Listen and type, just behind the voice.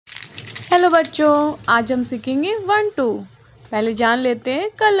Hello बच्चों, आज हम सीखेंगे 1 2। पहले जान लेते हैं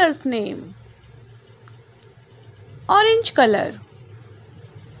colours name. Orange colour,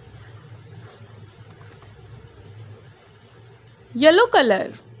 yellow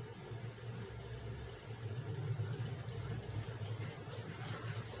colour,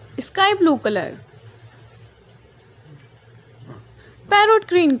 sky blue colour, parrot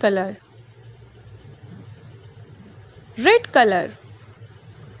green colour, red colour,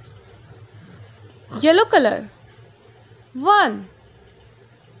 yellow colour, 1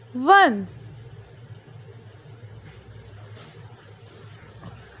 1,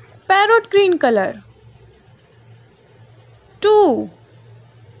 parrot green colour, 2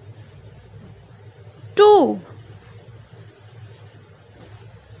 2,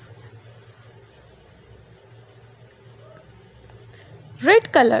 red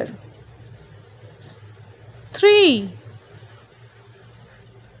colour, 3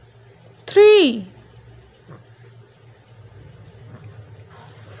 3,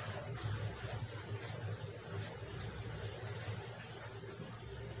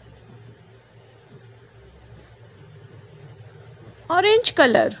 orange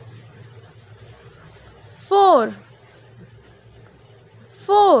colour, 4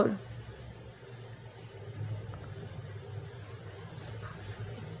 4,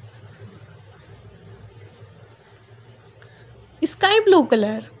 sky blue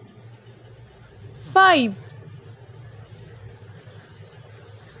colour, 5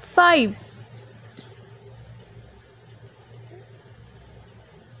 5,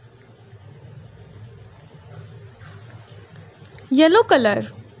 yellow colour,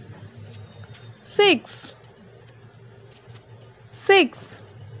 6 6,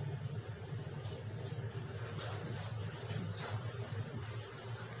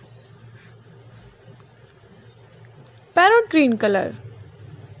 parrot green colour,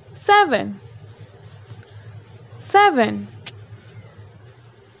 7 7,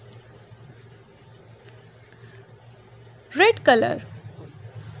 red colour,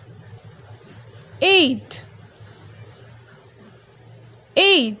 8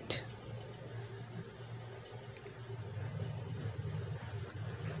 8,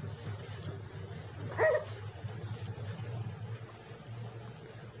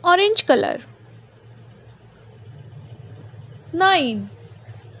 orange colour, 9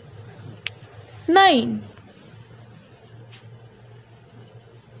 9,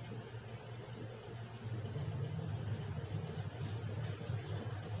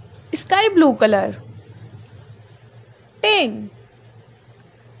 sky blue colour, 10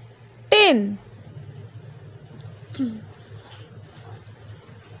 10,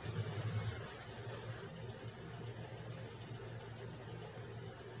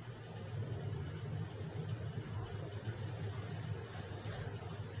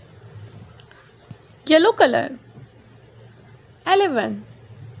 yellow colour, 11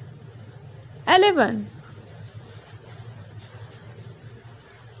 11,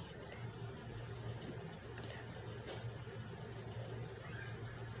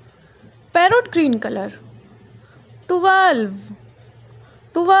 parrot green colour, 12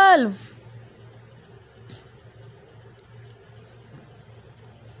 12,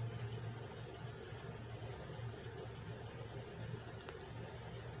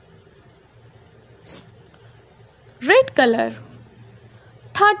 red colour,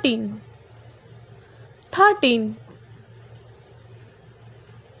 13 13,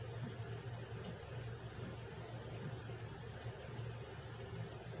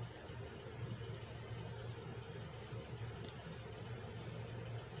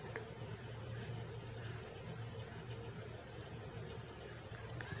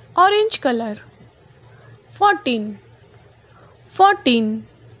 orange colour, 14 14,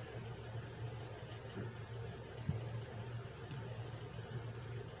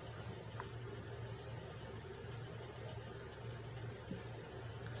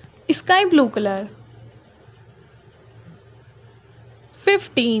 sky blue colour,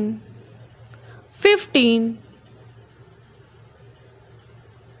 15 15,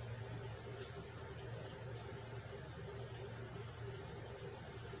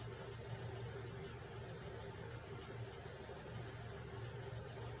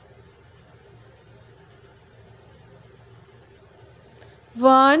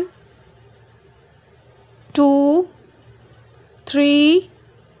 One, 2, 3,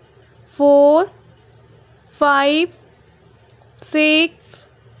 4, 5, 6,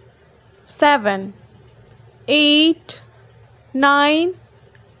 7, 8, 9,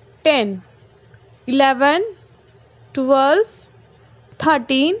 10, 11, 12,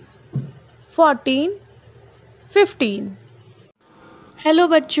 13, 14, 15। Hello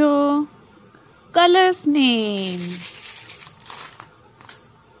बच्चों, Colors name: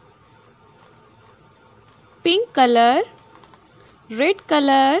 pink color, red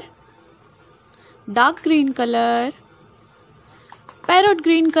color, dark green color, parrot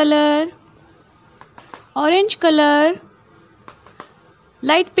green color, orange color,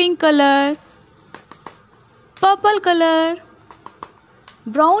 light pink color, purple color,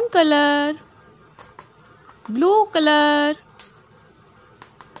 brown color, blue color,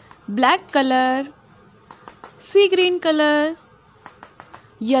 black color, sea green color,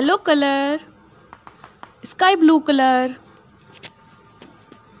 yellow color, sky blue color,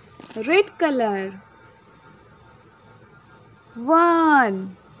 red color.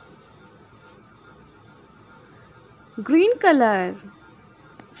 1. Green color.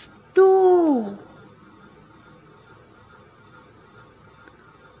 2.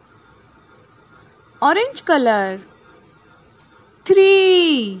 Orange color.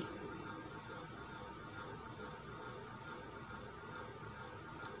 3.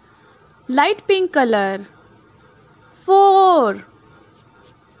 Light pink color. 4.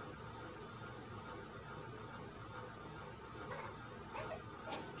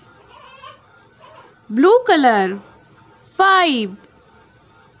 Blue color. 5.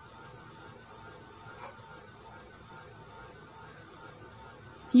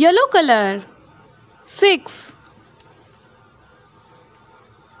 Yellow color. 6.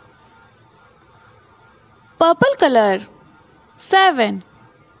 Purple color. 7.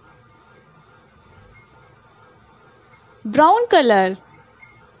 Brown color.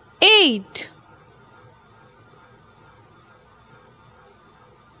 8.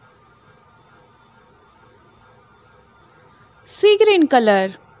 Sea green color.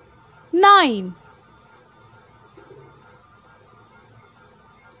 9.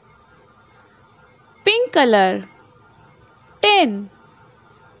 Pink color. 10.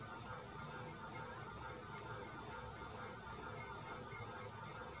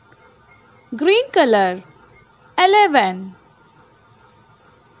 Green color. 11.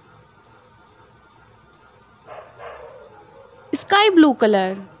 Sky blue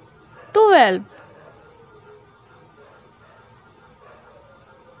color. 12.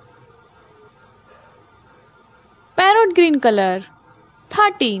 Parrot green color.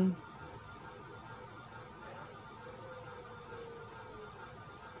 13.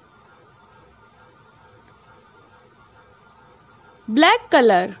 Black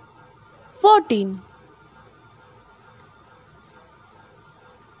color. 14.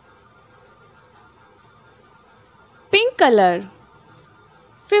 Pink color.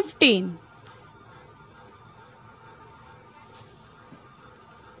 15.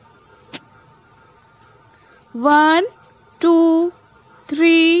 One, two,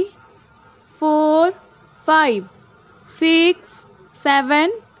 three, 4, 5, 6,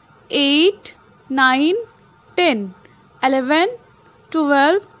 7, 8, 9, 10, 11,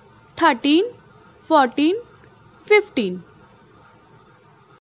 12, 13, 14, 15.